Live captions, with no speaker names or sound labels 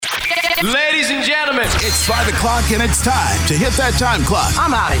Ladies and gentlemen, it's 5 o'clock and it's time to hit that time clock.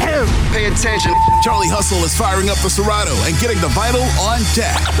 I'm out of here. Pay attention. Charlie Hustle is firing up the Serato and getting the vital on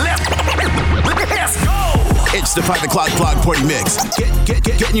deck. Let's go. It's the 5 o'clock block party mix.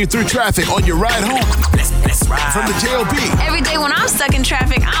 Getting you through traffic on your ride home. Let's ride. From the JOB. Every day when I'm stuck in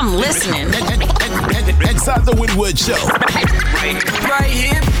traffic, I'm listening. Inside the Woodwood Show. Right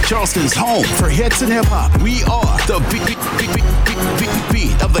here. Charleston's home for hits and hip hop. We are the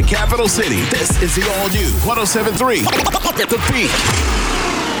beat of the capital city. This is the all new 107.3. The Beat.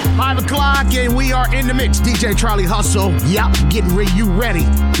 5 o'clock and we are in the mix. DJ Charlie Hustle. Yep, getting you ready.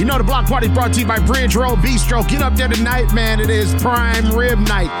 You know the block party brought to you by Wrvz Bistro. Get up there tonight, man. It is prime rib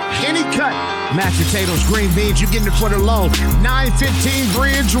night. Any cut. Mashed potatoes, green beans, you getting it for the low. 915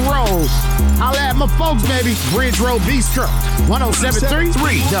 Wrvz. Holla at my folks, baby. Wrvz Bistro. 107.3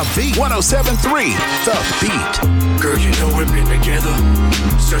 The Beat. 107.3 The Beat. Girl, you know we've been together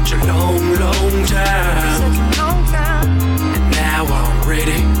such a long, long time. And now I'm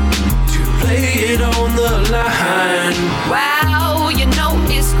ready to lay it on the line. Wow, you know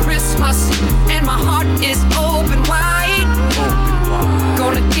it's Christmas and my heart is open wide.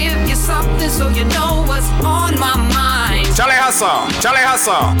 Gonna give you something so you know what's on my mind. Charlie Hustle.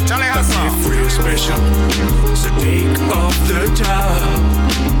 It's real special, so take off the top.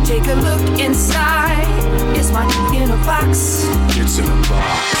 Take a look inside. It's my in a box. It's in a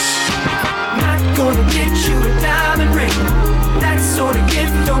box. Not gonna get you a diamond ring. That sort of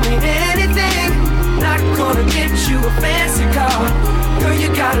gift don't mean anything. Not gonna get you a fancy car. Girl, you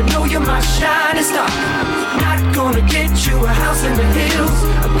gotta know you're my shining star. Not gonna get you a house in the hills.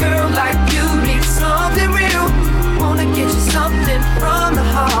 A girl like you needs something real. Wanna get you something from the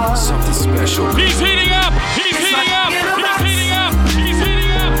heart. Something special. He's heating up. He's heating up. He's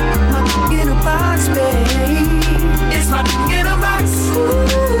heating up. My in a box, babe. It's my in a box. Ooh,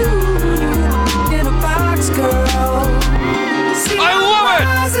 in a box, girl. See, I love it.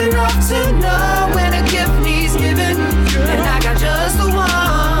 Wise enough to know when a gift needs giving, and I got just the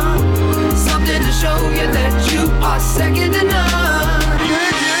one. Something to show you that you are second to none.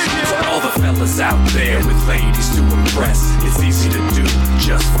 For all the fellas out there with ladies to impress, it's easy to do.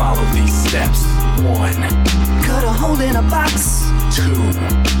 Just follow these steps. 1, Cut a hole in a box. 2,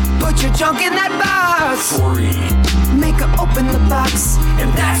 Put your junk in that box. 3. Make her open the box,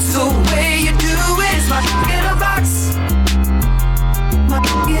 and that's the way you do it. It's my in a box. My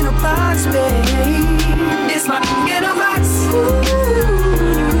in a box, babe. It's my in a box. Ooh,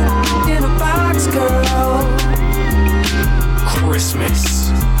 in a box, girl. Christmas,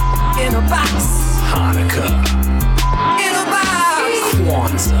 In a box. Hanukkah, In a box.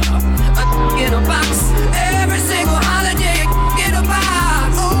 Kwanzaa. In a box. Every single holiday. In a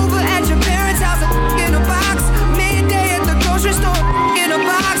box. Over at your parents' house. In a box. Midday at the grocery store. In a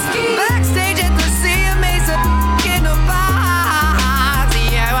box. Backstage at the CMA's. In a box.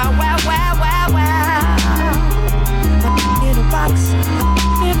 Yeah, wow. In a box.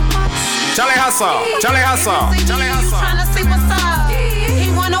 In a box. Charlie Hustle. Tryna see what's up. He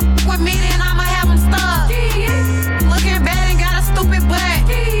wanna with me, then I'ma have him stuck. Looking bad and got a stupid butt.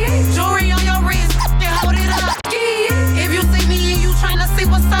 Jewelry on your wrist, you hold it up. If you see me and you tryna see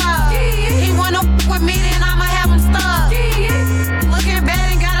what's up. He wanna with me, then I'ma have him stuck. Looking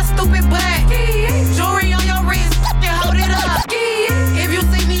bad and got a stupid butt. Jewelry on your wrist, you hold it up. If you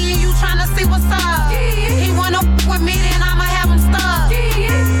see me and you tryna see what's up. He wanna with me, then I'ma have him stuck.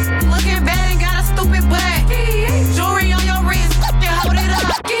 Looking bad and got a stupid butt. Jewelry on your wrist, you hold it up.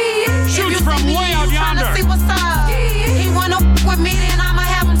 Shoots from way out yonder. See what's up. He wanna with me, then I'ma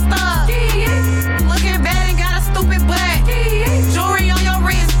have him stuck. Looking bad and got a stupid butt. Jewelry on your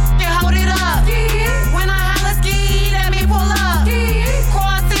wrist, you hold it up. When I holla ski, let me pull up.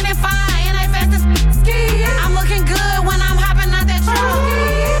 Car sitting fine, and I fast as ski. I'm looking good when I'm hopping out that truck.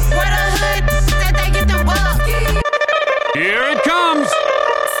 Where the hood that they get them bucks. Here it comes.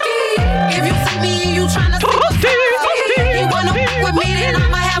 If you see me and you tryna see what's up, he wanna with me, then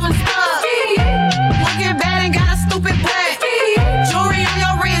I'ma have him stuck. Looking bad and got a stupid butt. Jewelry on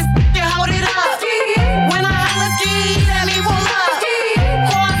your wrist, you hold it up. When I holla ski, let me pull up.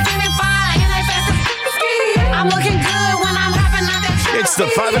 Car sitting fine, and I fast as ski. I'm looking good when I'm hopping out that truck. It's the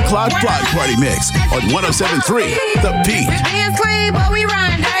 5 o'clock block party mix on 107.3 The Beat. We being clean, but we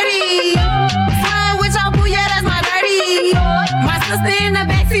run dirty. Flying with your boo, yeah, that's my dirty. My sister in the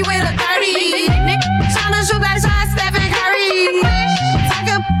backseat with a 30. Tryna shoot that shot, Stephen Curry. Take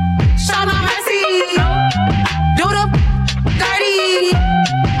a shot, no mercy. Do the dirty.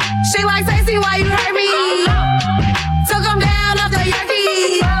 She like Stacey, why you hurt me? Took him down off the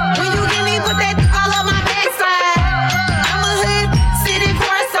Yerky. When you give me, put that all on my backside. I'm a hood, sitting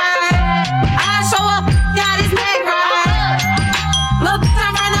courtside.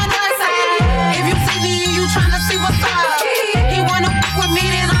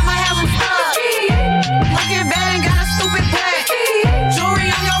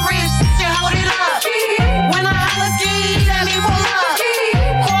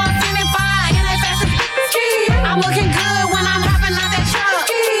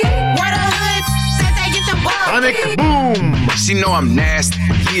 she know I'm nasty.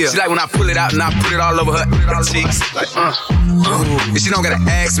 Yeah. She like when I pull it out and I put it all over her cheeks. Like, And she don't gotta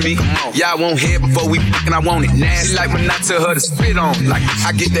ask me. Yeah, I want head before we fucking, I want it nasty. She like when I tell her to spit on. Like,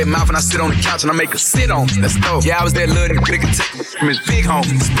 I get that mouth and I sit on the couch and I make her sit on. Let's go. Yeah, I was that little nigga that could take from his big home.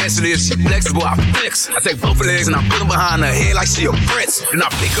 Especially if she flexible, I flex. I take both her legs and I put them behind her head like she a press. Then I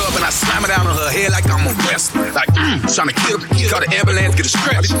pick her up and I slam her down on her head like I'm a wrestler. Like, tryna kill her. Call the ambulance, get a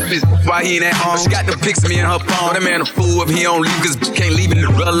stretch. Why he ain't at home? She got them pics of me in her phone. That man a fool if he don't leave, cause can't leave it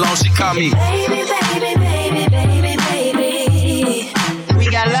alone. She call me baby, baby, baby, baby, baby. We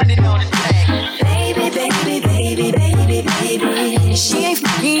got London on the track. Baby, baby, baby, baby, baby. She ain't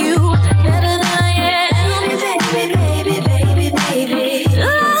fucking you better than I am. Baby, baby, baby, baby. Oh,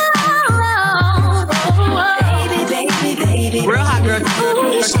 baby, baby, baby. Real hot girl.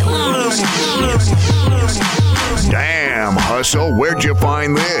 Damn, Hustle, where'd you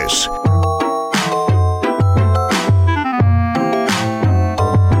find this?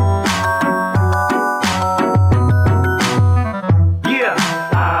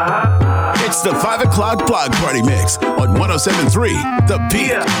 It's the 5 o'clock Block Party Mix on 107.3 The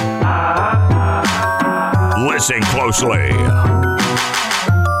Beat. Listen closely.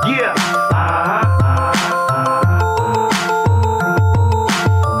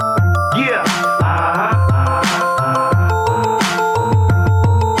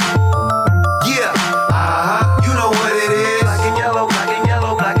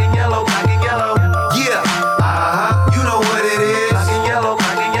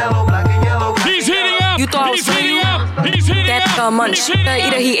 Munch.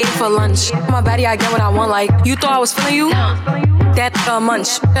 Either he ate for lunch. My body, I get what I want. Like, you thought I was feeling you? That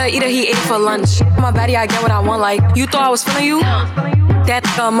munch. Either he ate for lunch. My body, I get what I want. Like, you thought I was feeling you? That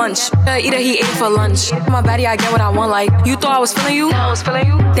munch. Either he ate for lunch. My body, I get what I want. Like, you thought I was feeling you?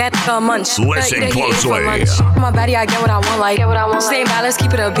 That munch. Listen closely. My body, I get what I want. Like, stay bad, let's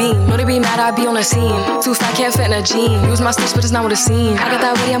keep it a beam. No, to be mad, I be on the scene. Too fat, can't fit in a jean. Use my stitch, but it's not what it seems. I got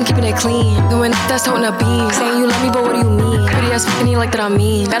that ready, I'm keeping it clean. Doing that's toting a beam. Saying you love me, but what do you mean? Pretty ass fucking like that I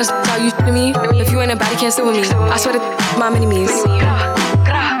mean. That is how you to me. If you ain't a body, can't sit with me. I swear to my mini-me's.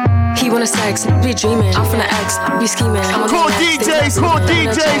 He wanna sex, be dreaming. I'm from the X, be scheming. I'm Cool DJs, cool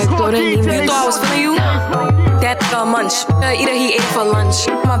DJs, cool DJs. You thought I was feeling you? That munch. Either he ate for lunch.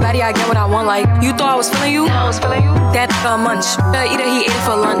 My body, I get what I want. Like, you thought I was feeling you? That munch. Either he ate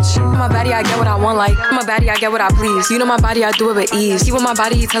for lunch. My body, I get what I want. Like, my body, I get what I please. You know my body, I do it with ease. He want my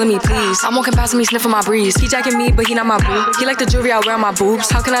body, he telling me please. I'm walking past him, he sniffing my breeze. He jacking me, but he not my boo. He like the jewelry I wear on my boobs.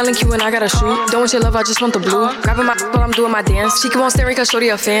 How can I link you when I got a shoe? Don't want your love, I just want the blue. Grabbing my while I'm doing my dance. She keep on staring cause shorty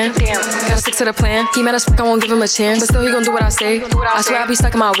a fan. Gotta stick to the plan. He mad as fuck, I won't give him a chance. But still he gon' do what I say. I swear I be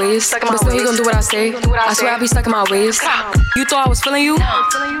stuck in my ways. But still he gon' do what I say. I swear I be stuck in my ways. You thought I was feeling you?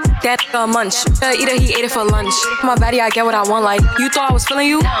 That munch. Either he ate it for lunch. My body, I get what I want. Like, you thought I was feeling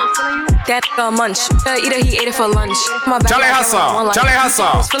you? That munch. Either he ate it for lunch. My body, Charlie I get what I want. Like, Charlie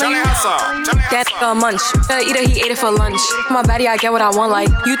Hustle. Charlie Hustle. That munch. Either he ate it for lunch. My body, I get what I want. Like,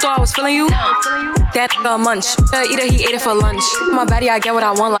 you thought I was feeling you? That munch. Either he ate it for lunch. My body, I get what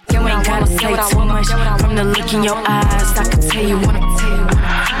I want. Like, You ain't gotta say too much. From the look in your eyes, I can tell you what I'm telling you.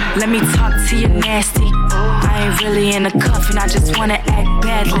 Let me talk to you nasty. I ain't really in a cuff and I just wanna act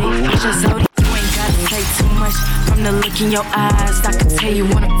badly. It's your Zodi. You ain't gotta say too much. From the look in your eyes, I can tell you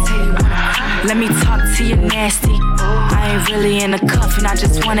what I'm telling you. Let me talk to you nasty. I ain't really in a cuff and I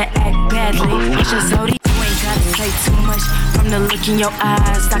just wanna act badly. It's your Zodi. You ain't gotta say too much. From the look in your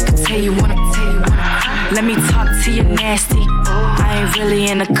eyes, I can tell you what I'm telling you. Let me talk to you nasty. I ain't really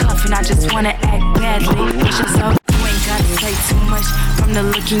in a cuff and I just wanna act badly. It's your Zodi. You ain't gotta say too much. From the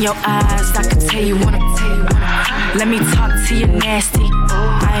look in your eyes, I can tell you what I'm telling you. Let me talk to you nasty.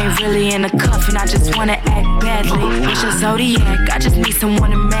 I ain't really in a cuff and I just wanna act badly. It's your Zodiac, I just need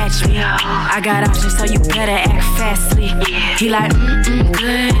someone to match me. I got options, so you better act fastly. He like,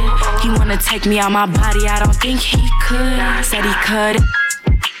 good. He wanna take me out my body, I don't think he could. Said he could.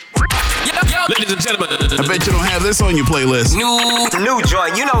 Ladies and gentlemen, I bet you don't have this on your playlist. New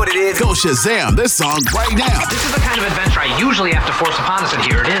joint, you know what it is. Go Shazam this song right now. This is the kind of adventure I usually have to force upon us, and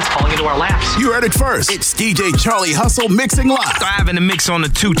here it is, falling into our laps. You heard it first. It's DJ Charlie Hustle mixing live. Driving the mix on the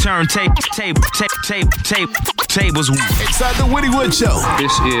two tables. Inside the Woody Wood Show.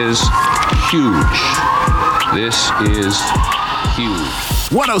 This is huge. This is huge.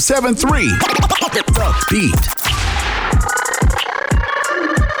 107.3 The Beat.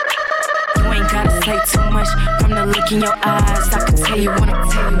 You ain't gotta say too much. From the look in your eyes, I can tell you what I'm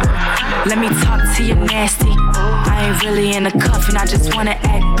telling you. Let me talk to you nasty. I ain't really in a cuff and I just wanna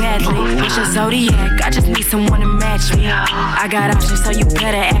act badly. It's your zodiac, I just need someone to match me. I got options, so you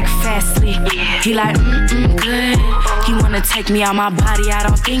better act fastly. He like, good. He wanna take me out my body, I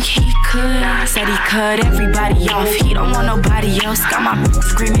don't think he could. Said he cut everybody off, he don't want nobody else. Got my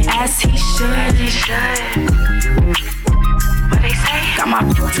screaming as he should. What they say? Got my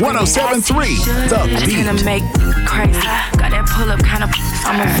 107.3 The Beat. Beat. Gonna make crazy. Got that pull up kind of.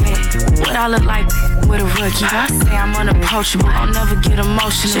 I'm a vet. What I look like with a rookie? I say I'm unapproachable. I'll never get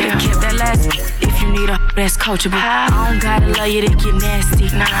emotional. Should've kept that last. If you need a that's coachable. I don't gotta love you to get nasty.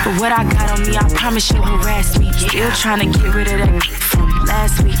 But what I got on me, I promise you'll harass me. Still trying to get rid of that from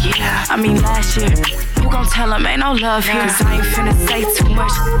last week. I mean last year. Who gon' tell him ain't no love here? Cause I ain't finna say too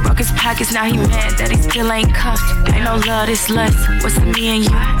much. Broke his pockets, now he mad that he still ain't cuffed. Ain't no love, this lust. What's the me and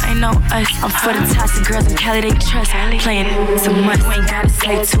you? Ain't no us. I'm for the toxic girls in Cali, they trust. Playing so much, you ain't gotta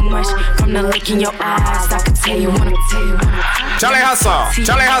say too much. From the look in your eyes, I can tell you wanna tell you. Charlie Hustle,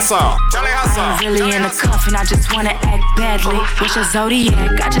 Charlie Hustle, Charlie Hustle. I ain't really in a cuff and I just wanna act badly. What's your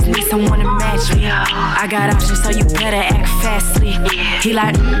zodiac? I just need someone to match me. I got options, so you better act fastly. He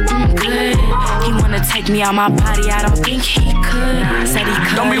like, good. He wanna take me out my body, I don't think he could. Said he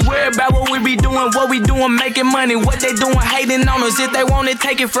could. Don't be worried about what we be doing, making money. What they doing, hating on us. If they want it,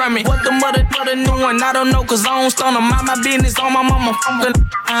 take it from me. What the mother doing, I don't know, cause I don't stun them. Mind my business on my mama.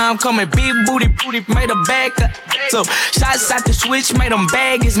 I'm coming, big booty, made a bag up. So shots out the switch, made them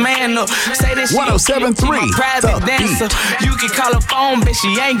bag his man up. Say that she 107.3 private dancer. You can call her phone, bitch,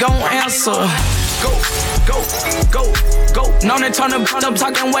 she ain't gon' answer. Go. Known to turn up,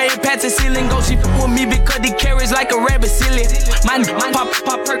 talking way past the ceiling. Go, she f with me because he carries like a rabbit silly. My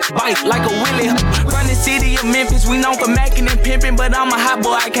pop, perk, bite like a willy. Run the city of Memphis, we known for macking and pimping. But I'm a hot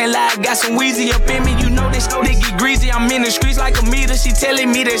boy, I can't lie, I got some Wrvz up in me. You know this, they get greasy, I'm in the streets like a meter. She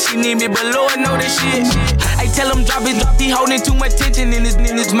telling me that she need me, but Lord know that shit. I tell him drop it, he holding too much tension in his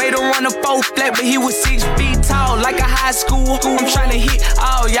niggas. Made him run a 4 flat, but he was 6 feet tall, like a high school. I'm trying to hit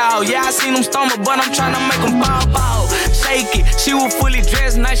all y'all, yeah, I seen him stumble, but I'm trying to make him ball. Shake it, she was fully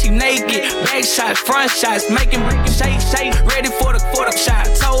dressed, now she naked. Back shots, front shots, making shake, ready for the shot.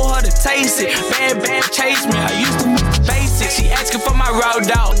 Told her to taste it, bad chase me. I used to face it. She asking for my raw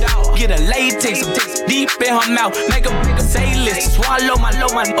dog, get a latex, deep in her mouth, make her say list. Swallow my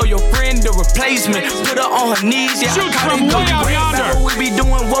or your friend the replacement. Put her on her knees, yeah. Shoot from way out yonder. What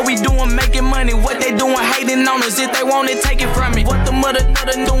we doing, making money. What they doing, hating on us. If they want it, take it from me. What the mother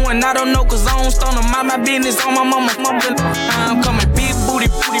doing, I don't know, cause I don't stun them. Mind my business on my mama. I'm coming, big booty,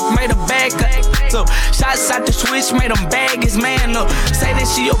 made a bag up. So shots out the switch, made them bag his man up. Say that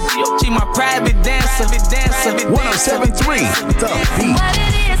she my private dancer. 107.3 The Beat. What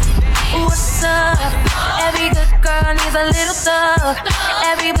it is, what's up? Every good girl needs a little thug.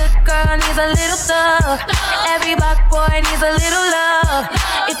 Every good girl needs a little thug. Every black boy needs a little love.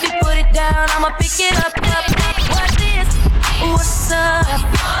 If you put it down, I'ma pick it up. What is, what's up?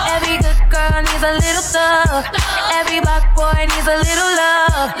 Every good girl needs a little thug. Every black boy needs a little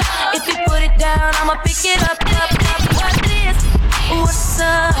love. If you put it down, I'ma pick it up. What is, what's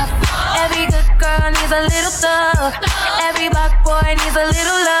up? Every good girl needs a little thug. Every black boy needs a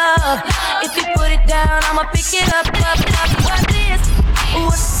little love. If you put it down, I'ma pick it up. What is,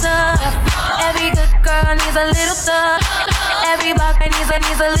 what's up? Every good girl needs a little thug. Every black boy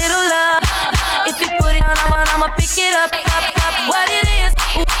needs a little love. If you put it down, I'ma pick it up. What it is,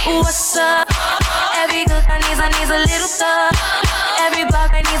 what's up? Every good girl needs a little thug. Every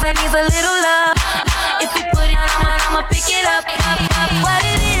black boy needs a little love. If you put it down, I'ma pick it up. What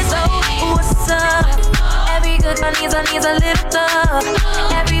it is, what's up? Every good girl needs a little thug.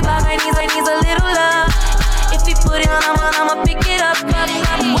 Every black boy needs a little love. If you put it on, I'ma pick it up.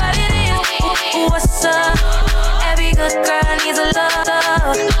 What it is, what's up? Every good girl needs a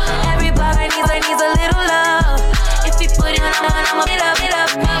love. Every black boy needs a little love. If you put it on, I'ma pick it up.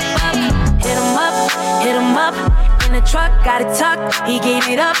 Hit him up. In the truck, got it tucked. He gave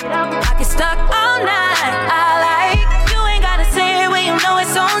it up. Pocket stuck all night. I like. You ain't gotta say it when you know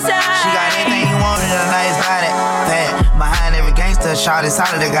it's on side. She got anything you want in a nice body. Fat. Behind every gangster, shot is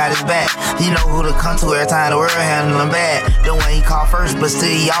solid, got his back. He know who to come to every time the world handle him bad. The one he called first, but still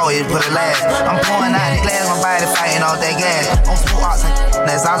he always put it last. I'm pouring out the glass, my body fighting all that gas. On 4 outs,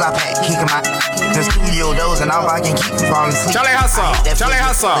 that's all I pack, kicking my the studio doors, and all I can keep from falling asleep. Charlie Hustle, Charlie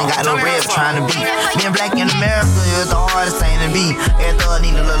Hustle. Ain't got no bread trying to be. Being black in America is the hardest thing to be. Every thug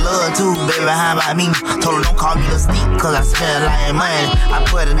need a little love too, baby, how about me? Told her don't call me a sneak, cause I spend a lot of money. I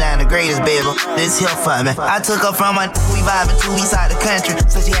put her down the greatest, baby, this here for me. I took her from my we vibing to east side of the country.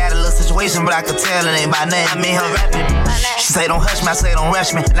 Said she had a little situation, but I could tell it ain't by name. I made her rapping. She say don't hush me, I say don't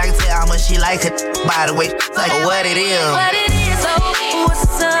rush me. And I can tell how much she like it. By the way, like what it is. What it is, oh,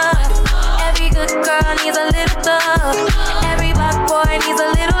 what's up? Every good girl needs a little love. Every black boy needs a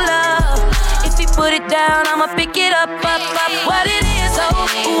little love. If we put it down, I'ma pick it up. What it is,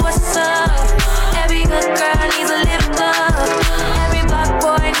 oh, what's up? Every good girl needs a little love. Every black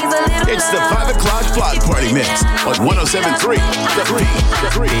boy needs a little love. It's the 5 o'clock block party mix on 107.3. The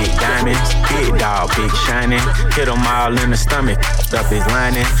Big diamonds, big dog, big shining. Hit him all in the stomach, up his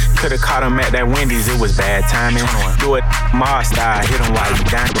lining. Could've caught him at that Wendy's, it was bad timing. Do it Mars style, hit him while he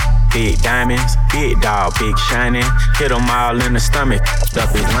dining. Big diamonds, big dog, big shining. Hit him all in the stomach, up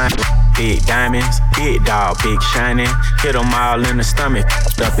his lining. Big diamonds, big dog, big shining. Hit him all in the stomach,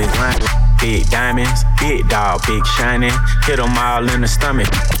 up his lining. Big diamonds, big dog, big shining. Hit him all in the stomach,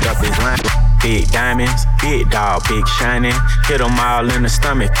 up his lining. Big diamonds, big dog, big shining. Hit him all in the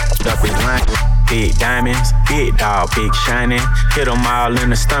stomach, up his lining. Big diamonds, big dog, big shining. Hit him all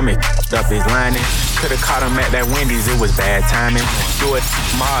in the stomach, up his lining. Could've caught him at that Wendy's, it was bad timing. Do it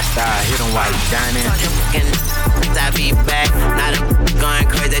Mars style, hit him while he dining. I be back, now them going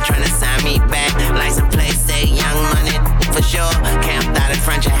crazy tryna sign me back. License plate say young money for sure. Camped out in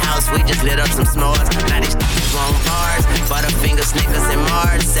front your house, we just lit up some s'mores. Now these long bars, Butterfinger, Snickers, and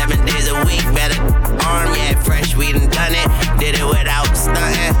Mars. 7 days a week, better arm, yeah, fresh, we done done it. Did it without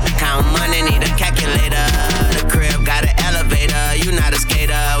stunting. Count money, need a calculator. The crib got an elevator, you not a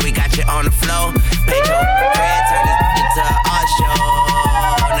skater. We got you on the floor. Pay your bread, turn this into our show.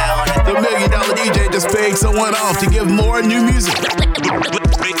 The $1 million DJ just paid someone off to give more new music.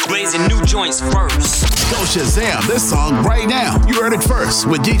 Raising new joints first. Go Shazam this song right now. You heard it first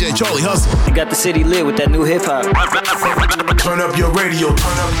with DJ Charlie Hustle. You got the city lit with that new hip hop. Turn up your radio.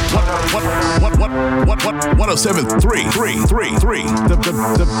 Turn up. 107.3.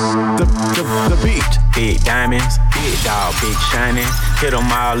 The beat. Big diamonds, big dog, big shining. Hit him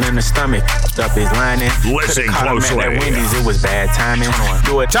all in the stomach, up his lining. Listen closely. At that Wendy's, it was bad timing.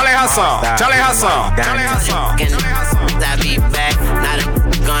 Do it. Charlie Hustle. Charlie Hustle. Charlie Hustle. I be back, now them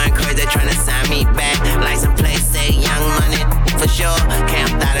going crazy tryna sign me back. License plate say young money for sure.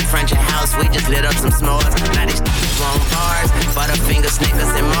 Camped out in front your house, we just lit up some s'mores. Now these long bars, Butterfinger,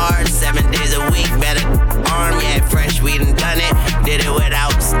 Snickers, and Mars. 7 days a week, better arm, yeah, fresh, we done done it. Did it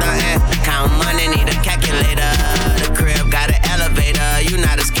without stunting. Count money, need a calculator. The crib got an elevator, you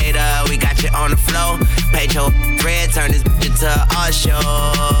not a skater. We got you on the floor. Paid your bread, turn this bitch into our show.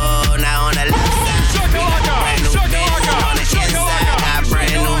 Now on the left side, we got brand new Benz. On the inside, got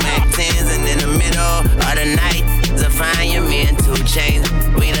brand new Mac 10s. And in the middle of the night, Define your me and 2 Chainz.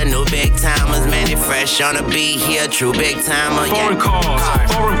 We the new big timers, man, they fresh on the beat here, true big timer. Foreign cars,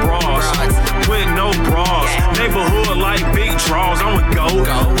 foreign bras, with no bras. Neighborhood like big draws, I'm a go.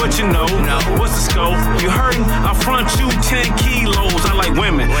 What you know, what's the scope? You heard me? I front you 10 kilos. I like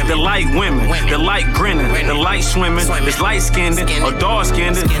women that like women, that like grinning, that like swimming, that's light skinned or dark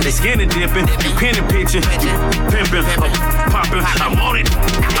skinned, they skinny dipping, you penny pitching, you pimping, popping. I'm on it,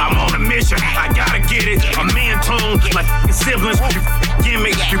 I'm on a mission, I gotta get it. A man tone like siblings, you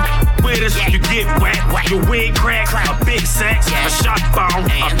gimmick, you with us, you get whack, your wig crack, a big sack, a shot bomb,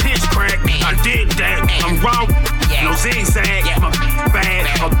 a pitch crack. I did that, I'm wrong, no zigzag, I'm bad,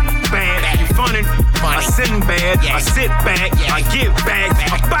 you funny, I sitting bad, I sit back, I get back,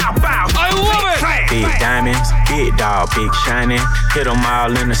 I bow, I love it. Big diamonds, big dog, big shining. Hit him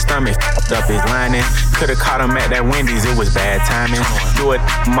all in the stomach, up his lining. Could've caught him at that Wendy's, it was bad timing. Do it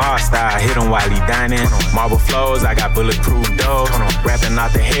Mars style, hit him while he dining. Marble flows, I got bulletproof doors. Rapping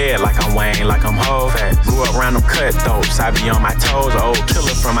out the head like I'm Wayne, like I'm Hov. Grew up around them cutthroats, I be on my toes. Old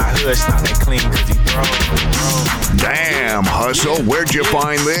killer from my hood, stop that clean cause he throw. Damn, Hustle, where'd you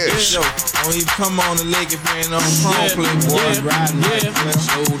find this? Don't even come on the leg if you ain't on the chrome play, boy. Riding at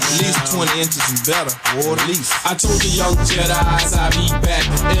least 20 inches and better, or at least. I told the young Jedi's I'd be back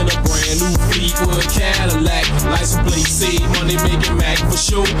in a brand new Fleetwood Cadillac. License plate say money making Mac for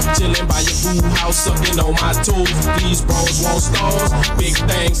sure. Chillin' by your boo house, sucking on my toes. These bros want stars, big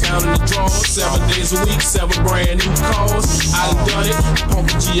things down in the drawers. 7 days a week, 7 brand new cars. I done it, pump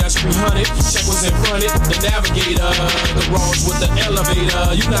a GS 300. Check what's in front of it, the Navigator, the Wrvz with the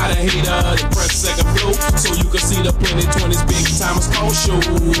elevator. You not a hater, they press second flow so you can see the plenty 20s big timers call show.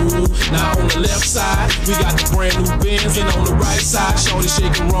 Now on the left side, we got the brand new Benz, and on the right side, shorty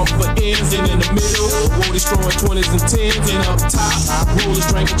shaking rum for ends, and in the middle, Wrvz throwing 20s and 10s, and up top, rollers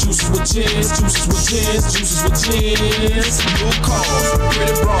drinking juices with gins, juices with gins, juices with gins. New cars,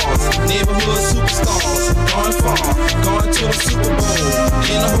 pretty bras, neighborhood superstars. Going far, going to the Super Bowl.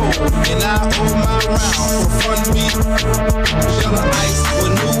 In a hole, and I owe my round. For fun beat, yellow ice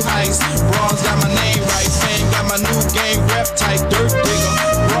with new heights. Bronze got my name right, Fame got my new game rep tight. Dirt digger,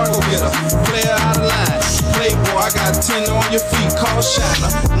 Bronco getter, player out of line. Playboy, I got 10 on your feet, call shiner.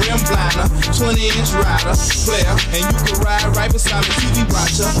 Rim blinder, 20-inch rider, player. And you can ride right beside me, TV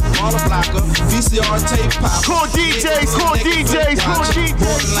watcher, baller blocker, VCR tape popper. Cool DJs, cool DJs, cool DJs.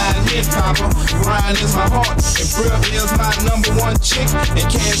 Borderline hip hopper, Brian is my heart, and Brill is my #1 chick. And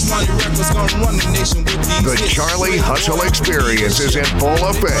Cash Money Records gonna run the nation with these The hits. Charlie Hustle Experience is in full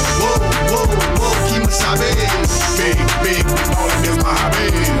effect. Whoa, whoa, whoa, keep my sabe. Big, big, ballin' is my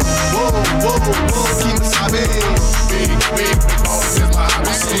hobby. Whoa, whoa, whoa, keep my sabe. Big, big, ballin' is my hobby.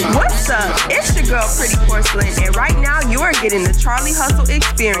 What's up? It's your girl Pretty Porcelain, and right now you are getting the Charlie Hustle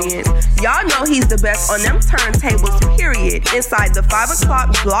Experience. Y'all know he's the best on them turntables, period, inside the 5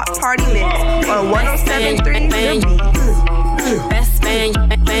 o'clock block party mix on 107.3 The Beat. Best bang,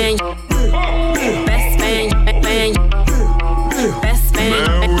 bang. Best bang, bang. Best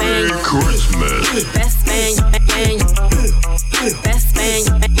bang, Merry Christmas. Best bang, bang. Best bang,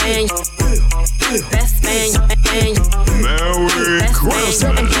 bang. Best bang, bang. Merry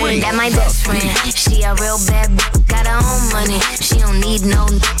Christmas. That my best friend. She a real bad bitch, got her own money. She don't need no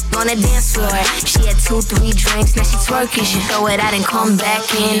on the dance floor. She had 2-3 drinks, now she twerking. She throw it out and come back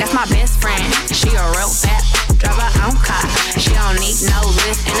in. That's my best friend. She a real bad drive her own car. She don't need no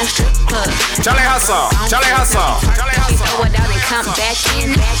lift in a strip club. Charlie Hustle, Charlie Hustle, Charlie She Hustle. throw it out and come back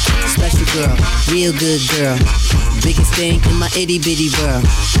in. Special girl, real good girl. Biggest thing in my itty bitty world.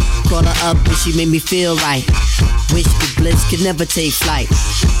 Call her up and she made me feel right. Wish the bliss could never take flight.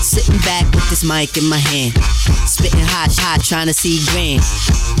 Sitting back with this mic in my hand. Spitting hot, trying to see grand.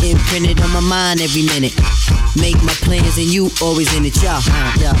 Imprinted on my mind every minute. Make my plans and you always in it, yo.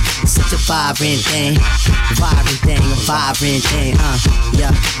 Such a vibrant thing. Vibrant thing, a vibrant thing,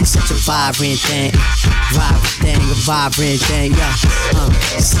 yeah. Such a vibrant thing. Vibrant thing, a vibrant thing, yeah.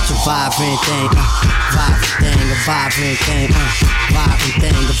 Such a vibrant thing, vibrant thing, a vibrant thing, vibrant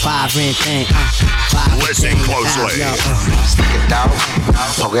thing, a vibrant thing, Listen closely. Stick it out,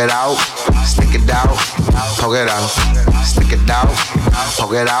 poke it out, stick it out, poke it out, stick it out,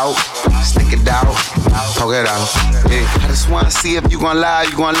 poke it out, stick it out, poke it out. Yeah. I just wanna see if you gon' lie,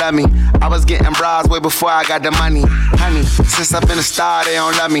 you gon' love me. I was getting bras way before I got the money. Honey, since I've been a star, they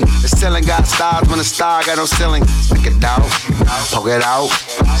don't love me. The ceiling got stars when the star got no ceiling. Stick it out, poke it out,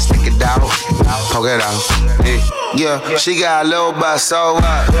 stick it out, poke it out. Yeah, she got a little butt, so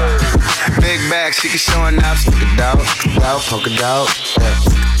what? Big bag, she can show enough. Stick it out, poke it out, stick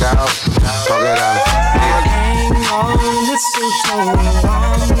it out, poke it out. Hang on, listen so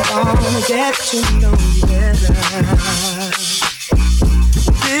I'm gonna get to know you better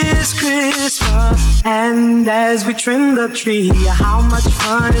this Christmas. And as we trim the tree, how much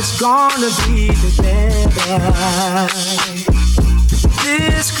fun it's gonna be together.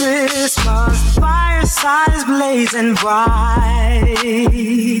 This Christmas, firesides blazing bright.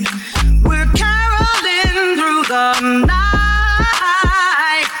 We're caroling through the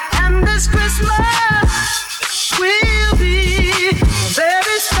night, and this Christmas will be a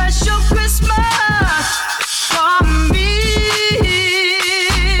very special Christmas for me.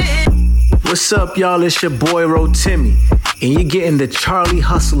 What's up, y'all? It's your boy Ro Timmy, and you're getting the Charlie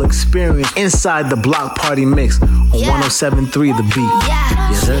Hustle Experience inside the Block Party Mix on 107.3 The Beat.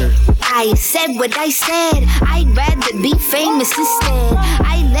 Yes, sir. I said what I said. I'd rather be famous instead.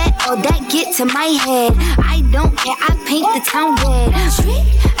 I let all that get to my head. I don't care, I paint the town red.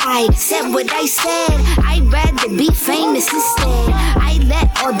 I said what I said. I'd rather be famous instead. I let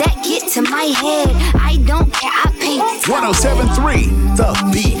all that get to my head. I don't care, I paint the town red. 107.3 The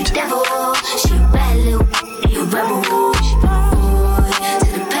Beat. Devil, she a bad little, you rebel. She to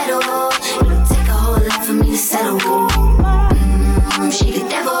the pedal. It'll take a whole lot for me to settle. She the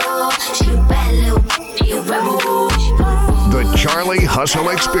devil, she a bad little, she a rebel. The Charlie Hustle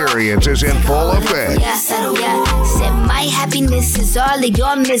Experience is in full effect. Yeah, settle, yeah. Said my happiness is all of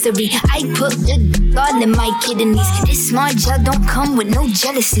your misery. I put the all in my kidneys. This smart gel don't come with no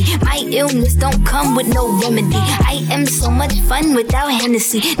jealousy. My illness don't come with no remedy. I am so much fun without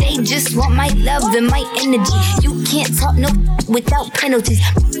Hennessy. They just want my love and my energy. You can't talk no without penalties.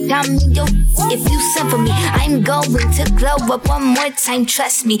 Got me yo if you send for me. I'm going to glow up one more time,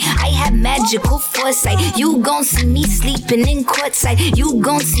 trust me. I have magical foresight. You gon' see me sleeping in courtside. like you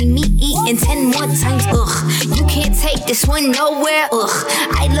gon' see me eating 10 more times. Ugh, you can't take this one nowhere. Ugh,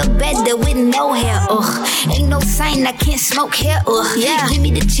 I look better with no hair. Ugh, ain't no sign I can't smoke here. Ugh, yeah, give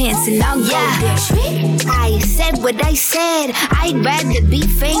me the chance and I'll go there. I said what I said. I'd rather be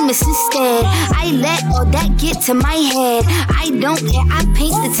famous instead. I let all that get to my head. I don't care. I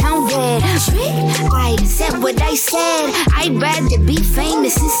paint the town red. I said what I said. I'd rather be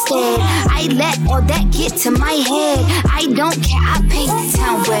famous instead. I let all that get to my head. I don't care. I paint the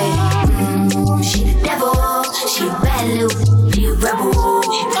town red. She the devil. She a bad little. She a rebel.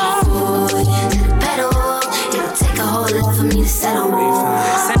 She got foot to the pedal. It'll take a whole lot for me to settle.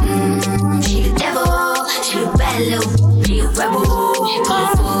 She the devil. She a bad little. She a rebel. She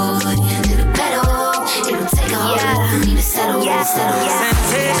got foot to the pedal. It'll take a whole lot for me to settle.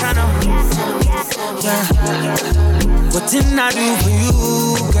 Sensational. What didn't I do for you,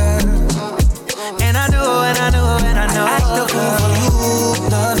 girl? And I know, and I know, and I know. Act the fool for you.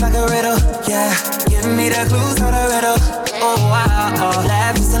 Love like a riddle, yeah. Give me the clues to the riddle. Oh, wow,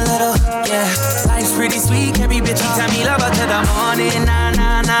 laugh just a little, yeah. Life's pretty sweet, can't be bitchy. Tell me love her to the morning, nah,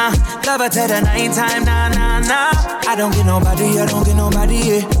 nah, nah. Love her to the nighttime, nah, nah, nah. I don't get nobody, yeah.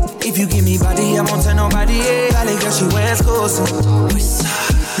 If you give me body, I won't tell nobody, yeah. Valley girl, she wears clothes.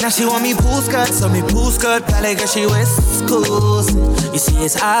 Now she want me pool skirt, so me pool skirt. Valley girl, she wears clothes. You see,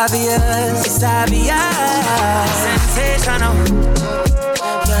 it's obvious, sensational, yeah.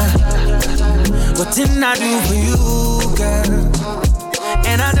 What didn't I do for you, girl?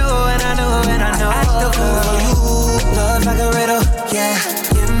 And I know, and I know, and I know. Act the fool for you. Love like a riddle, yeah.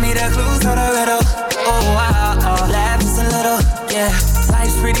 Give me the clues to the riddle. Oh, wow, laugh just a little, yeah.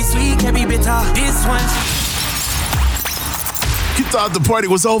 Life's pretty sweet, can't be bitter. This one. You thought the party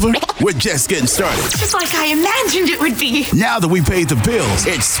was over? We're just getting started. Just like I imagined it would be. Now that we paid the bills,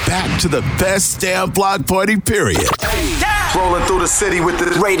 it's back to the best damn block party, period. Rolling through the city with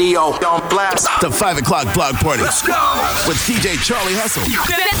the radio on blast. The 5 o'clock block party. Let's go. With DJ Charlie Hustle.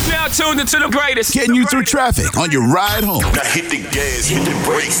 Now tuned into the greatest. Getting you through traffic on your ride home. Now hit the gas, hit the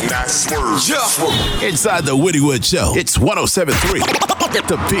brakes, not swerve. Yeah. Inside the Wittywood Show, it's 107.3.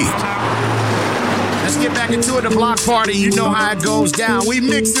 The Beat. Let's get back into it, the block party. You know how it goes down. We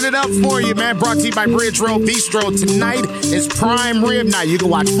mixing it up for you, man. Brought to you by Bridge Road Bistro. Tonight is prime rib night. You can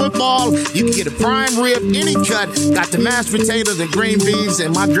watch football. You can get a prime rib, any cut. Got the mashed potatoes and green beans.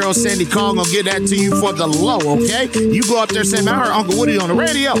 And my girl Sandy Call gonna get that to you for the low, okay? You go up there and say, man, I heard Uncle Woody on the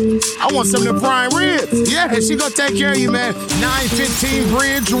radio. I want some of the prime ribs. Yeah, she gonna take care of you, man. 915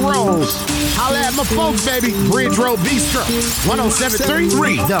 Bridge Road. Holla at my folks, baby. Bridge Road Bistro.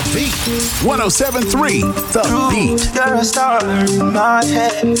 107.3 The Beat. 107.3 The Beat. You're a star in my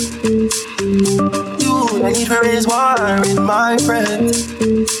head. You, I need for is war in my friend.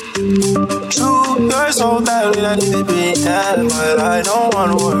 True, you're so bad, I need to pretend, but I don't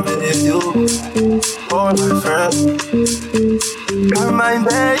want to work with you or my friend. You're my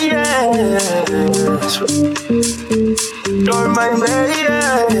baby. You're my baby.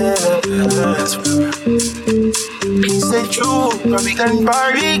 Say true, but we can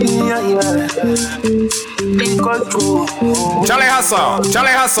party, yeah. Be control. Charlie Hustle,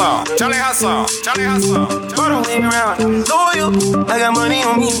 Charlie Hustle, Charlie Hustle, Charlie Hustle. Follow me around, I'm loyal. I got money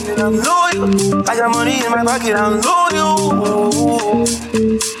on me, and I'm loyal. I got money in my pocket, I'm loyal.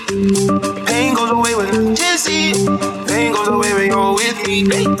 Pain goes away when I'm dizzy. Pain goes away when you're with me.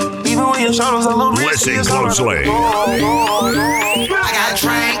 Even when your shadows are low. Listen closely. I got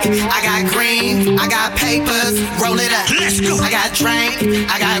drink, I got green, I got papers, roll it up. Let's go. I got drink,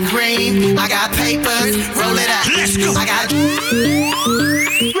 I got green, I got papers, roll it up. Let's go. I got drink,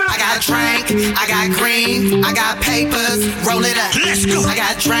 I got green, I got papers, roll it up. Let's go. I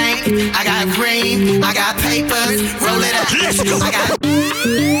got drink, I got green, I got papers, roll it up. Let's go. I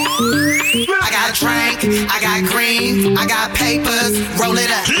got drink, I got green, I got papers, roll it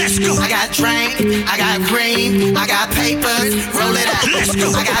up. Let's go. I got drink, I got green, I got papers, roll it up. Let's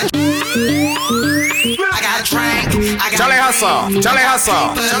go. I got drink, I got Charlie Hustle, Charlie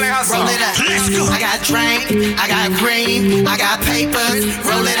Hustle, Charlie Hustle. Roll it up. Let's go. I got drink, I got green, I got papers,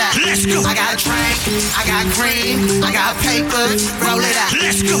 roll it up. Let's go. I got drink, I got green, I got papers, roll it up.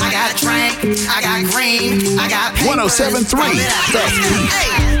 Let's go. I got drink, I got green, I got papers, 107.3 The Beat.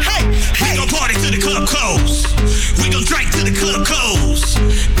 We gon' party till the club close. We gon' drink till the club close.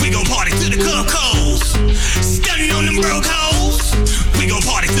 We gon' party till the club close. Stunning on them broke hoes. We gon'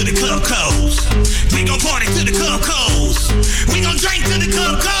 party till the club close. We gon' party till the club close. We gon' drink till the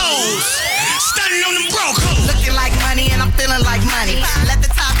club close. Stunning on them broke hoes. Looking like money and I'm feeling like money. Let the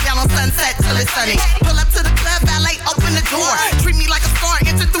top down on Sunset till it's sunny. Pull up to the club, valet, open the door. Treat me like a star,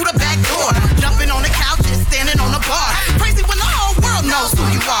 enter through the back door. Jumping on the couch and standing on the bar. Crazy when the whole world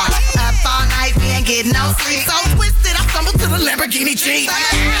get no sleep. So twisted, I stumble to the Lamborghini Jeep.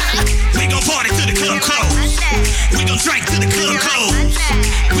 We gon' party till the club close. We gon' drink till the club close.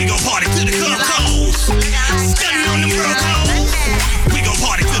 We gon' party till the club close. Stunning on the girl clothes. We gon'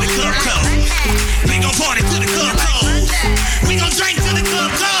 party till the club close. We gon' party till the club close. We gon' drink till the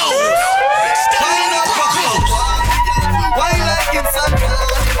club close. Stunning on the girl clothes. Why like it's a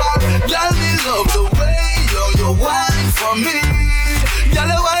carnival? Girl, me love the way you wine for me. Girl,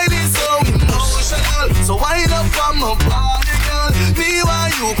 your wine is so emotional. So wind up on my body, girl. Me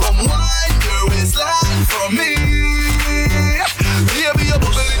why you come wine your waistline for me. Baby, you're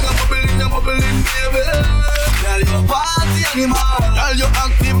bubbling, baby. Girl, you're a party animal. Girl, you're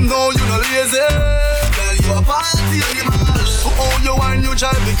active, no, you're not lazy. Girl, you're a party animal. To all your wine, you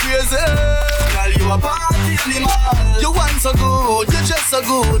drive me crazy. Girl, you're a party animal. You wine so good, you just so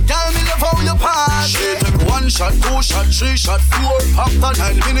good. Girl, me love how you party. She take 1 shot, 2 shot, 3 shot, 4. After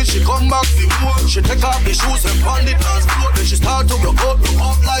 9 minutes, she come back for more. She take off the shoes and pound it dance floor. Then she start to rock up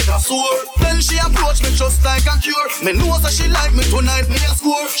like a sword. Then she approach me just like a cure. Me know that she like me tonight, me a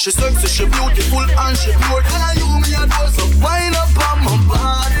score. She sexy, she beautiful and she pure. Tell you me a door, so wind up on my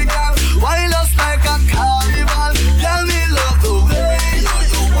body, girl. Wind us like a carnival. Tell me love the way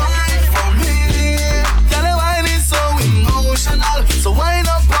you wine for me. Tell the wine is so emotional. So wind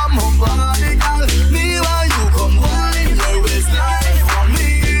up on my body, girl. Me while you come wine your waistline for me.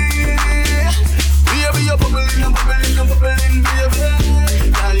 Baby, you're bubbling, baby.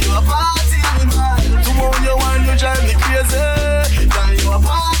 Girl, you a party animal. To own your wine, you drive me crazy. Girl, you a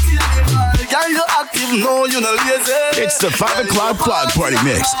party animal. Girl, you active, no, you no lazy. It's the 5 o'clock block party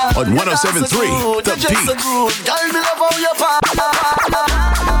mix on 107.3 The Beat. Girl, me love how you party.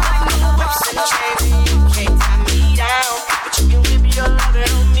 Whips and chains, can't tie me down, but you can whip your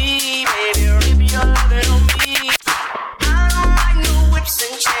lovin' on me, baby. Whip your lovin' on me. I don't like no whips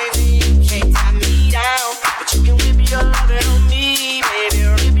and chains, can't tie me down, but you can whip your lovin' on me, baby.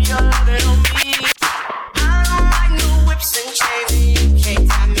 Whip your lovin' on me. I don't like no whips and chains, can't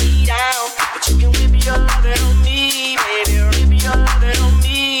tie me down, but you can whip your lovin' on me, baby. Whip your lovin' on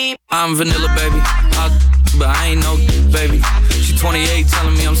me. I'm vanilla, baby. But I ain't no baby. She 28,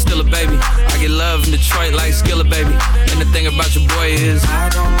 telling me I'm still a baby. I get love in Detroit like Skilla, baby. And the thing about your boy is I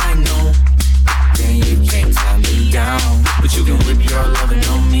don't like no. Then you can't tie me down, but you can whip your lovin'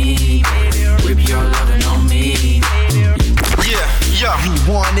 on me, baby. Whip your lovin' on me. Yeah. You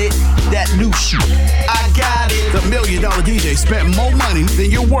want it? That new shit. I got it. The $1 Million DJ spent more money than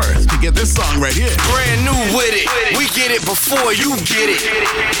you're worth to get this song right here. Brand new with it. We get it before you get it.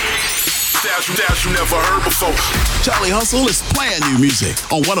 Styles you never heard before. Charlie Hustle is playing new music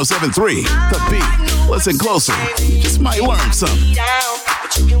on 107.3 The Beat. Listen closer. You just might learn something.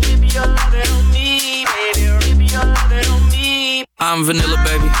 I'm vanilla,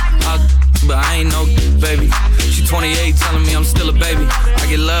 baby. But I ain't no baby. She 28, telling me I'm still a baby. I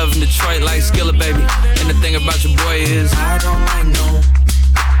get love in Detroit like Skilla, baby. And the thing about your boy is I don't like no.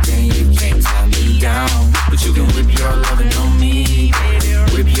 Then you can't tie me down, but you can whip your lovin' on me, baby.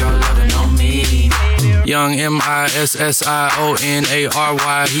 Whip your lovin' on me. Young MISSIONARY.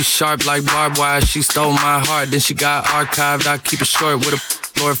 He sharp like barbed wire. She stole my heart, then she got archived. I keep it short with a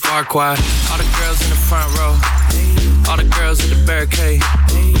Lord Farquaad. All the girls in the front row, all the girls at the barricade,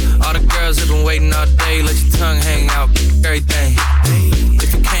 all the girls have been waiting all day. Let your tongue hang out, everything.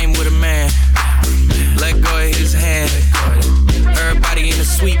 If you came with a man, let go of his hand. Everybody in the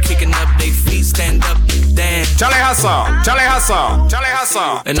suite kicking up their feet, stand up, dance. Charlie Hustle.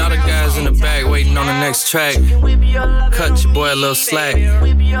 And all the guys in the back waiting on the next track. Cut your boy a little slack.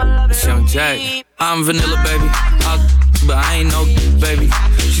 It's Young Jack. I'm vanilla, baby. But I ain't no baby.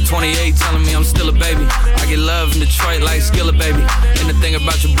 She 28, telling me I'm still a baby. I get love in Detroit like Skilla, baby. And the thing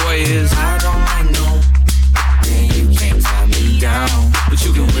about your boy is I don't like no. Then you can't tie me down, but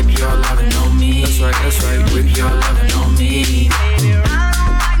you can whip your lovin' on me. That's right. Whip your lovin' on me.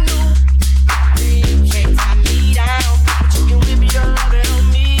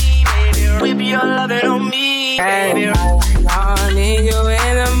 Whip your lovin' on me, baby. I need you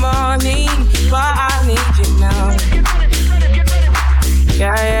in the morning, but I need you now.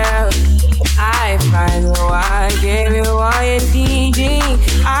 Yeah. I find the one, give you all you need.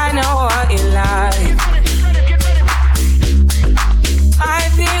 I know what you like. I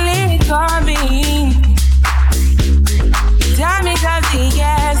feel it coming. Tell me cause he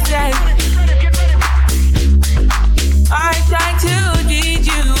gets that. I try to teach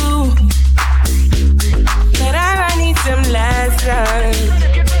you, but I need some lessons.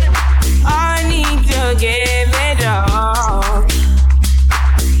 I need to give it all.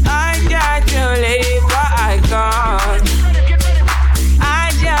 I got to live, but I can't.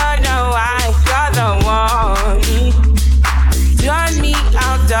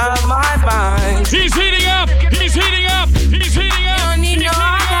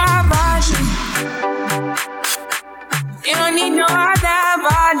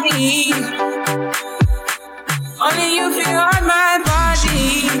 body. Only you feel on my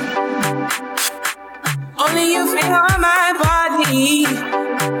body. Only you feel on my body.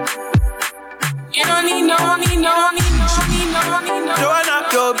 You don't need no. Joanna,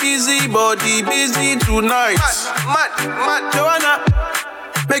 your busy body, busy tonight. Mad. Joanna,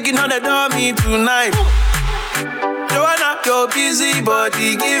 making all the dummy tonight. Joanna, your busy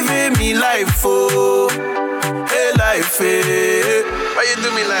body giving me life, oh. Hey, life, hey. Why you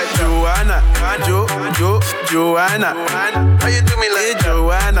do me like Joanna? Joanna. Why you do me like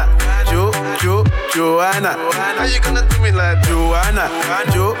Joanna? Joanna. How you gonna do me like Joanna?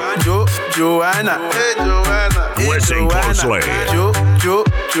 Joanna. Hey, Joanna. Hey, Listen closely.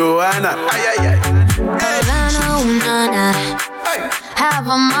 Joanna. Ay. Havana, half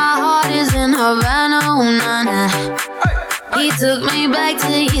of my heart is in Havana, He took me back to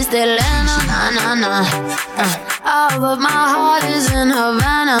East Atlanta, All of my heart is in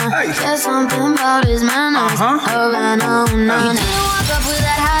Havana. There's something about his manners. Havana, He didn't walk up with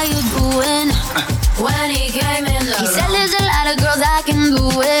that, how you doing? When he came in the He said there's a lot of girls I can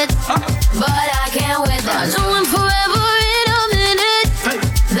do it, but I can't with them. Doing forever in a minute.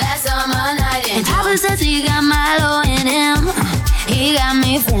 That's summer night. And Papa says he got Milo in him. He got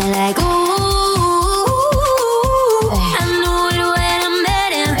me feeling like ooh. I knew it when I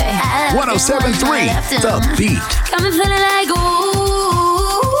met him. 107.3 The Beat. Got me feeling like ooh.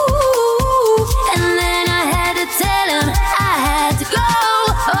 And then I had to tell him I had to go.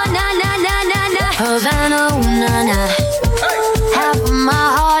 Oh na. Havana, na. Half of my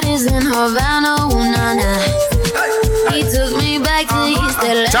heart is in Havana, na. He took me back to East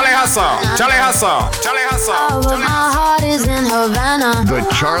Atlanta. Charlie Hustle. All of my heart is in Havana. The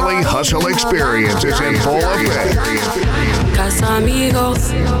Charlie Hustle Experience is in full effect.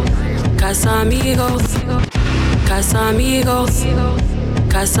 Casamigos.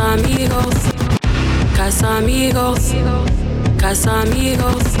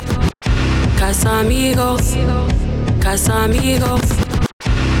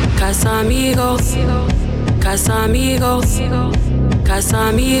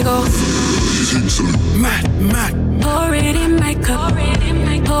 Mad. Pour it in my cup.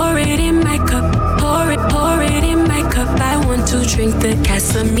 Pour it in my cup. Pour it in my cup. I want to drink the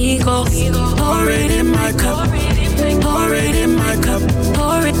Casamigos. Pour it in my cup. Pour it in my cup.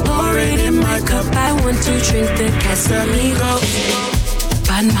 Pour it in my cup. I want to drink the Casamigos.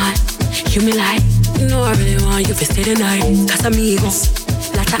 Bad man, you me like. No, I really want you to stay the night. Casamigos,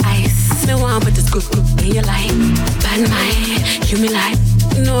 lot of ice. Me want but it's good in your life. Bad man, you me like.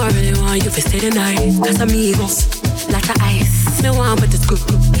 No, I really want you to stay the night. Casamigos, lot of ice. Me want but it's good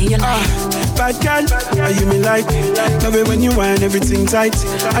in your life. Bad girl, are you me like? Love it when you want everything tight.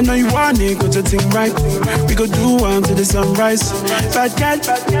 I know you want it, go to thing right. We go do one to the sunrise. Bad girl,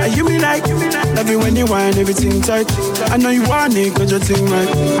 are you me like? Love it when you want everything tight. I know you want it, go to thing right.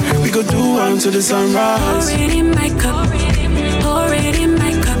 We go do one to the sunrise. Pour it in my cup. Pour it in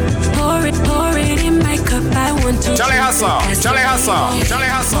my cup. Pour it in my cup. I want to. Charlie Hustle.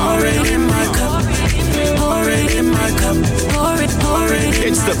 Pour it in my cup. Pour it in my cup. Pour it.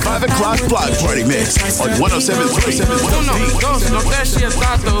 It's the 5 o'clock block party mix on 107.3. No, that shit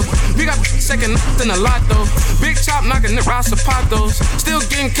thought though. We got second in a lot though. Big chop knocking the rasta patos. Still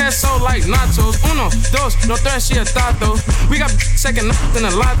getting queso like nachos. Uno, dos, no that shit thought though. We got second in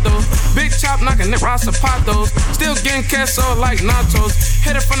a lot though. Big chop knocking the rasta patos. Still getting queso like nachos.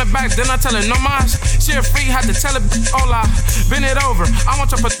 Hit her from the back, then I tell her no mas. She a freak, had to tell her hola. Bend it over, I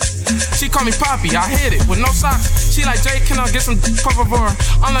want your She call me Poppy, I hit it with no socks. She like Jay, can I get some por favor?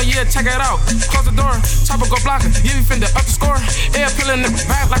 I'm like, yeah, check it out. Close the door, chopper go block it. Yeah, we finna up the score. Air peeling the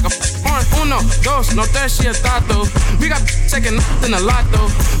back like a horn. Uno, dos, no that shit thought though. We got second in a lot though.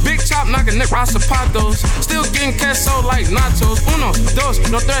 Big chop knocking the rasta patos. Still getting queso like nachos. Uno, dos,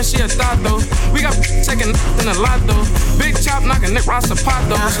 no that shit thought though. We got second in a lot though. Big chop knocking the rasta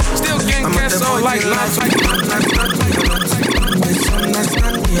patos. Still getting queso like nachos.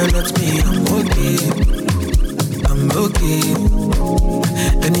 I'm okay.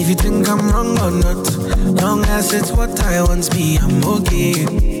 And if you think I'm wrong or not, long as it's what I want to be, I'm okay.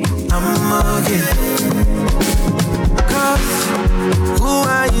 Cause who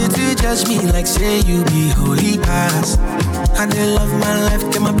are you to judge me like say you be holy past? I did love my life,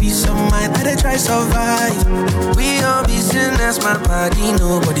 get my peace of mind, I did try survive. We all be sinners, my body,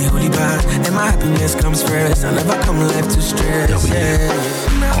 nobody holy past. And my happiness comes first, I never come life to stress.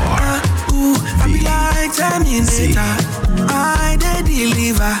 I be like Terminator, I did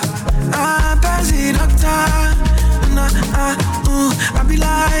deliver, I pass it doctor. I be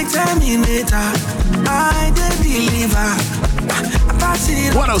like Terminator, I did deliver, I pass it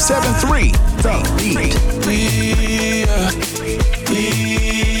 107.3 The Beat.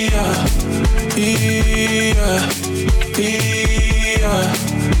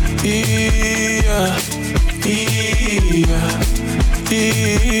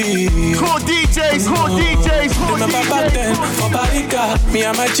 Cool DJs. Remember back then, for Barika, me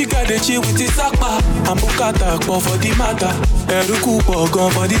and my chica, they chill with the Sakpa. And Bukata, for the matter. Eruku,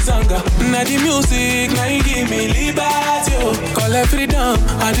 gone for the Zanga. Now the music, now you give me liberty. Call it freedom,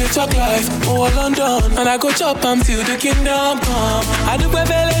 I do talk life, oh London. And I go chop till the kingdom come. I do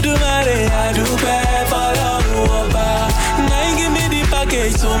bebele do mare, I do bad for all. Now you give me the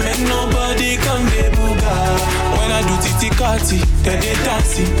package, so make nobody come de buga. When I do titi kati, then they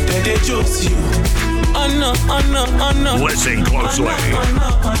dancing, then they jokes you. Listen closely.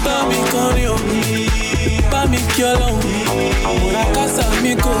 Bami Korio, Bami Kyolo, Amura Casa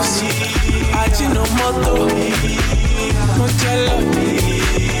Mikos, Ajino Moto, Mocello,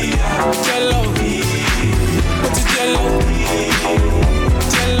 Jello, what's it Jello?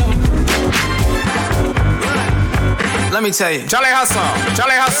 Let me tell you, Charlie Hustle.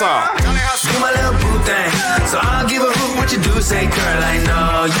 You my little boo thing, so I don't give a hoot what you do. Say, girl, I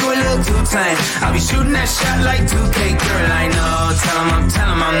know you a little too tame. I'll be shooting that shot like 2K, girl, I know. Tell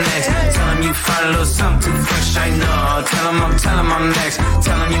him I'm next. Tell him you find a little something too fresh, I know. Tell him I'm next.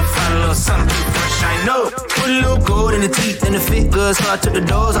 Tell him you find a little something too fresh, I know. Put a little gold in the teeth and the fit good, so I took the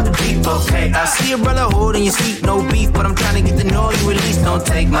doors out the deep. Okay, I see a brother holding your seat, no beef, but I'm trying to get to know you at least. Don't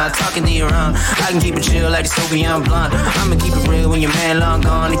take my talking to your own. I can keep it chill like the Soviet blunt. I'ma keep it real when your man long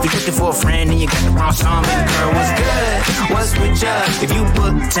gone. If you're looking for a friend and you got the wrong song, baby girl, what's good? What's with ya? If you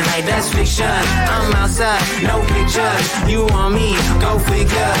book tonight, that's fiction. I'm outside, no pictures. You want me? Go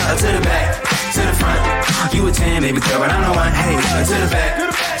figure. To the back, to the front. You a 10, baby girl, but I'm the one. Hey, to the back,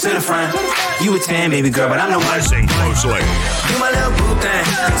 to the front. You a 10, baby girl, but I'm the one. Listen closely. You my little boo thing,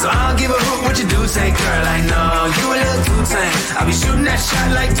 so I don't give a hoot what you do. Say, girl, I know you a little too tame. I'll be shooting that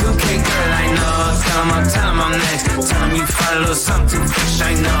shot like 2K, girl, I know. Tell him I'm next. Tell him you find a little something too fresh,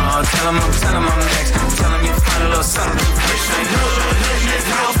 I know. Tell him I'm next. Tell him you find a little something too fresh, I know. In this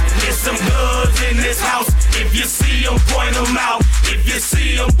house, there's some goods in this house. If you see them, point them out. If you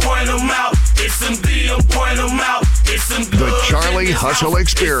see them, point them out. It's some deal, point them out. It's some goods. The Charlie Hustle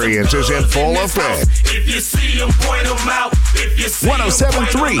Experience is in full effect. If you see them, point them out. If you see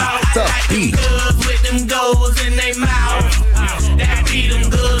 107.3 The Beat. With them goals in their mouth. That be them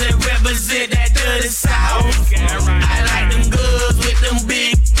goods that represent that dirty South. I like them goods with them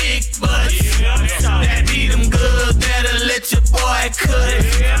big butts. That be them goods that'll let your boy cut.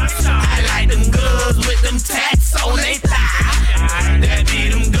 I like them goods with them tats on they thigh. That be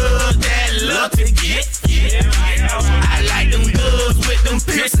them goods that love to get. I like them goods with them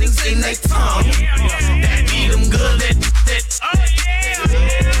piercings in their tongue. That be them goods that I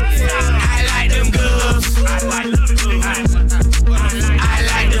like them goods. I like them goods. I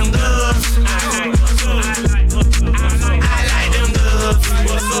like them goods. I like them goods.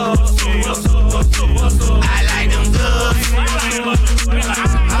 I like them goods.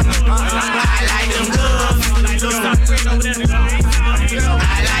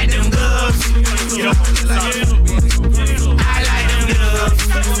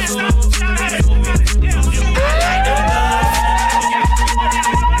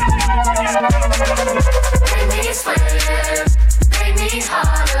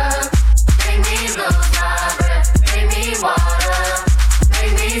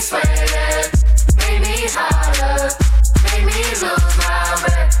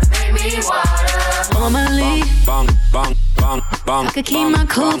 Normally, I could keep my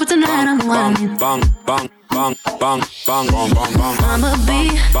cool, but tonight I'm whining. I'ma be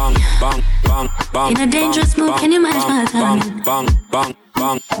in a dangerous mood. Can you match my timing? Telling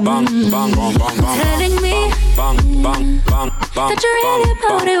me that you're really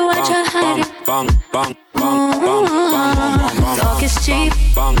about it, what you're hiding. Talk is cheap,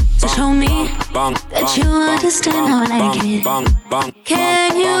 so show me that you understand how I like it.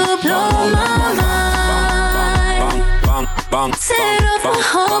 Can you blow my mind? Set off my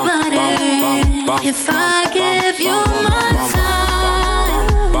whole body. If I give you my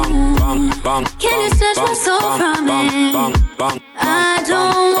time, can you snatch my soul from me? I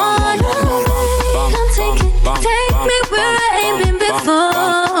don't wanna wait. Come take me where I ain't been before.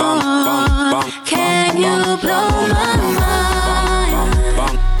 Can you blow my mind?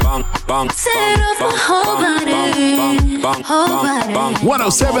 Set off my whole body.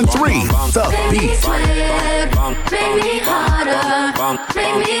 107.3 The Beat. Make me harder.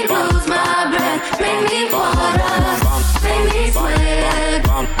 Make me lose my breath. Make me water. Make me sweat.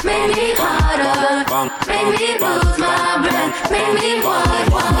 Make me harder. Make me lose my breath. Make me what?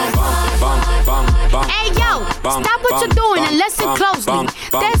 Hey yo, stop what you're doing and listen closely.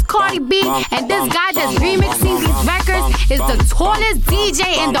 There's Cardi B and this guy that's remixing these records is the tallest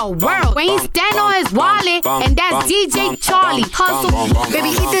DJ in the world. When he stand on his wallet, and that's DJ Charlie Hustle. Baby,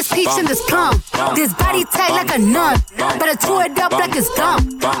 eat this peach and this plum. This body tight like a nun. Better chew it up like it's gum.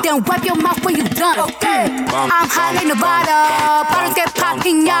 Then wipe your mouth when you done. I'm high like Nevada. Bottles get popped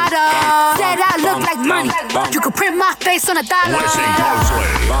pinata. Said I look like money. You could print my face on a dollar. Listen closely.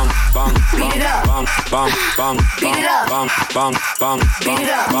 Beat it up. Beat it up. Beat it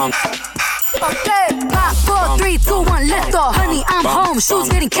up. Okay, 5, 4, 3, 2, 1, lift off. Honey, I'm home, shoes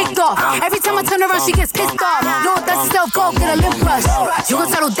getting kicked off. Every time I turn around, she gets pissed off. Don't let yourself go, get a lip brush. You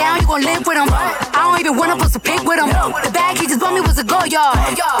gon' settle down, you gon' live with him. I don't even wanna post a pic with him. The bag he just bought me was a go yard.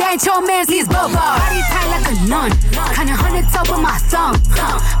 That ain't your man's, he's Bogar. Body tight like a nun, kinda hundred top with my thumb.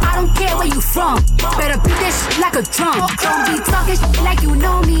 I don't care where you from, better beat this shit like a drum. Don't be talking shit like you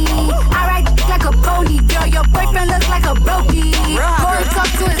know me. I ride like a pony, girl. Your boyfriend looks like a brokey. Go and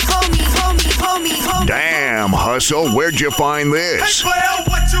talk to his homie. Damn, Hustle, where'd you find this? Hey, well,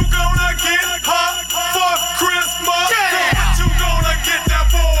 what you gonna get for Christmas? Yeah. What you gonna get that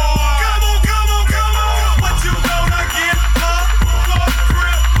for? Come on. What you gonna get for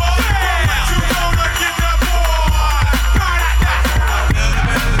Christmas? Yeah. What you gonna get that for?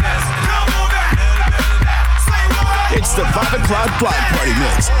 Come on now. Say what? It's the 5 o'clock Block Party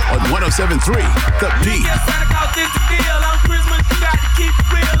Mix on 107.3 The Beat. On Christmas, you got to keep it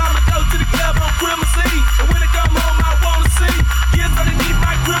real. I'ma go to the club on Christmas Eve. And when I come home, I wanna see gifts underneath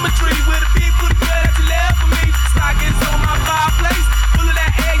my Christmas tree. With a big booty girl that you left for me. Stockings on my fireplace, full of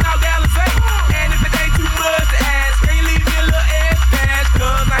that eggnog Alizé. And if it ain't too much to ask, can you leave me a little ass cash?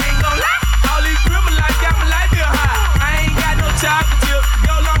 Cause I ain't gon' lie, all these Christmas lights got my life real high. I ain't got no chocolate chips,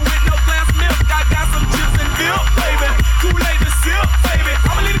 go along with no glass of milk. I got some chips and milk, baby. Kool-Aid to sip, baby.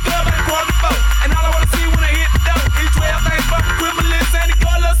 I'ma leave the club at the quarter before. And all I wanna see when I hit the door is 12 things from Christmas and it go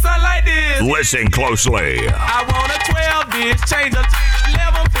a little something like this. Listen closely. I want a 12-inch change, a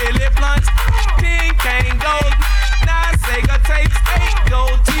 11 Philip lunch, 10 cane gold, 9 Sega tapes, 8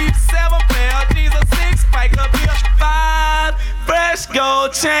 gold teeth, 7 pair of jeans, a 6 spike up here, 5 fresh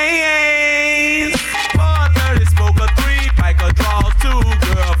gold chains, 430 smoke, a 3 pike of draws, 2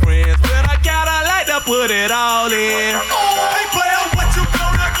 girlfriends, but I gotta like to put it all in. Hey, player, what you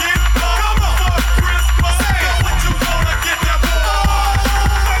gonna get for Christmas? What you gonna get that for?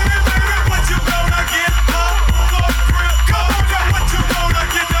 Baby, what you gonna get for Christmas? What you gonna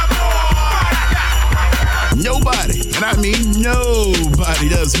get that for? Nobody, and I mean nobody,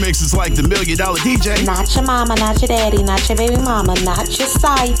 does mixes like the $1 Million DJ. Not your mama, not your daddy, not your baby mama, not your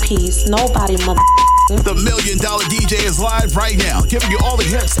side piece. Nobody, mother. The $1 Million DJ is live right now, giving you all the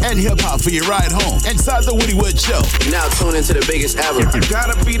hits and hip-hop for your ride home inside the Woody Wood Show. You're now tuned into the biggest ever. You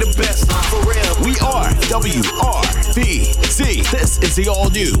gotta be the best, for real. We are WRVZ. This is the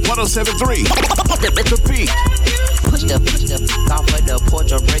all-new 107.3 The Beat. Push the off of the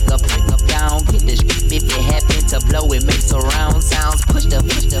porch or break up down. Get this if it happen to blow, it makes surround sounds. Push the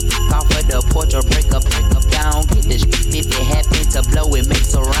off of the porch or break up down. Get this if it happen to blow, it makes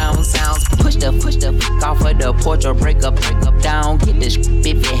surround sounds. Push the off of the porch or break up down. Get this if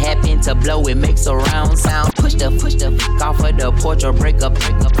it happen to blow, it makes surround sounds. Push the off of the porch or break up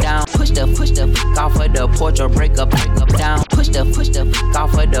down. Push the off of the porch or break up down. Push the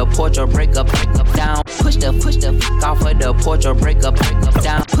off of the porch or break up down. Push the off of the porch or break up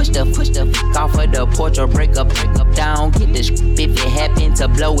down. Push the off of the porch or break up down. Get this if it happen to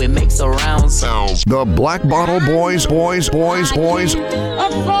blow, it makes surround sounds. The Black Bottle Boys. Afford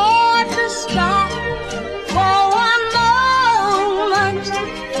to stop for one moment.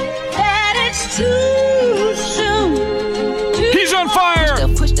 That it's too soon. He's on fire.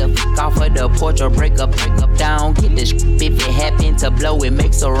 Push the off of the porch or break up down. Get this if it happen to blow, it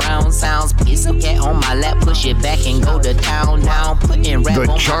makes surround sounds. Piece of cat on my lap, push it back and go to town. Now putting rap The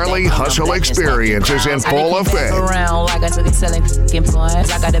on Charlie Hustle Experience is in full effect. Around like I took it selling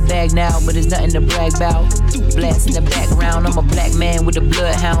points. I got a bag now, but it's nothing to brag about. Blast in the background, I'm a black man with the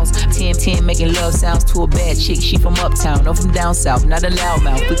bloodhounds. 10 making love sounds to a bad chick. She from uptown or from down south, not a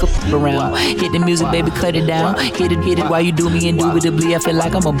loudmouth. We could f around. Hit the music, baby, cut it down. Hit it while you do me indubitably. I feel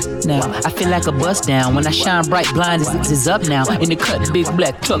like I'm a now. I feel like a bust down. When I shine bright, blind is up now. In the cut, big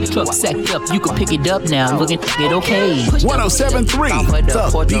black truck sacked up. You can pick it up now. Looking it okay. 107.3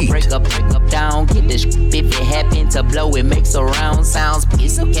 The Beat. Break up down. Get this if it happen to blow, it makes surround sounds.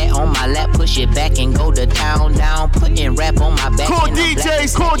 Piece of cat on my lap, push it back and go to town. Down, putting rap on my back. Call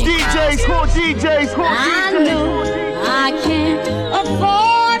DJs. I know I can't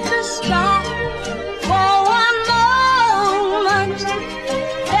afford to stop for one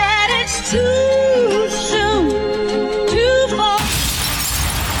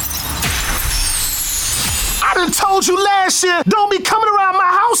I done told you last year, don't be coming around my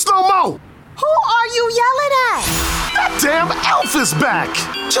house no more. Who are you yelling at? That damn elf is back.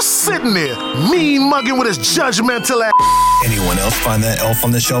 Just sitting there, mean mugging with his judgmental ass. Anyone else find that elf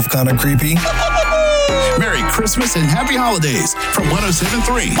on the shelf kind of creepy? Merry Christmas and Happy Holidays from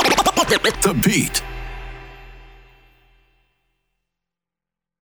 107.3 The Beat.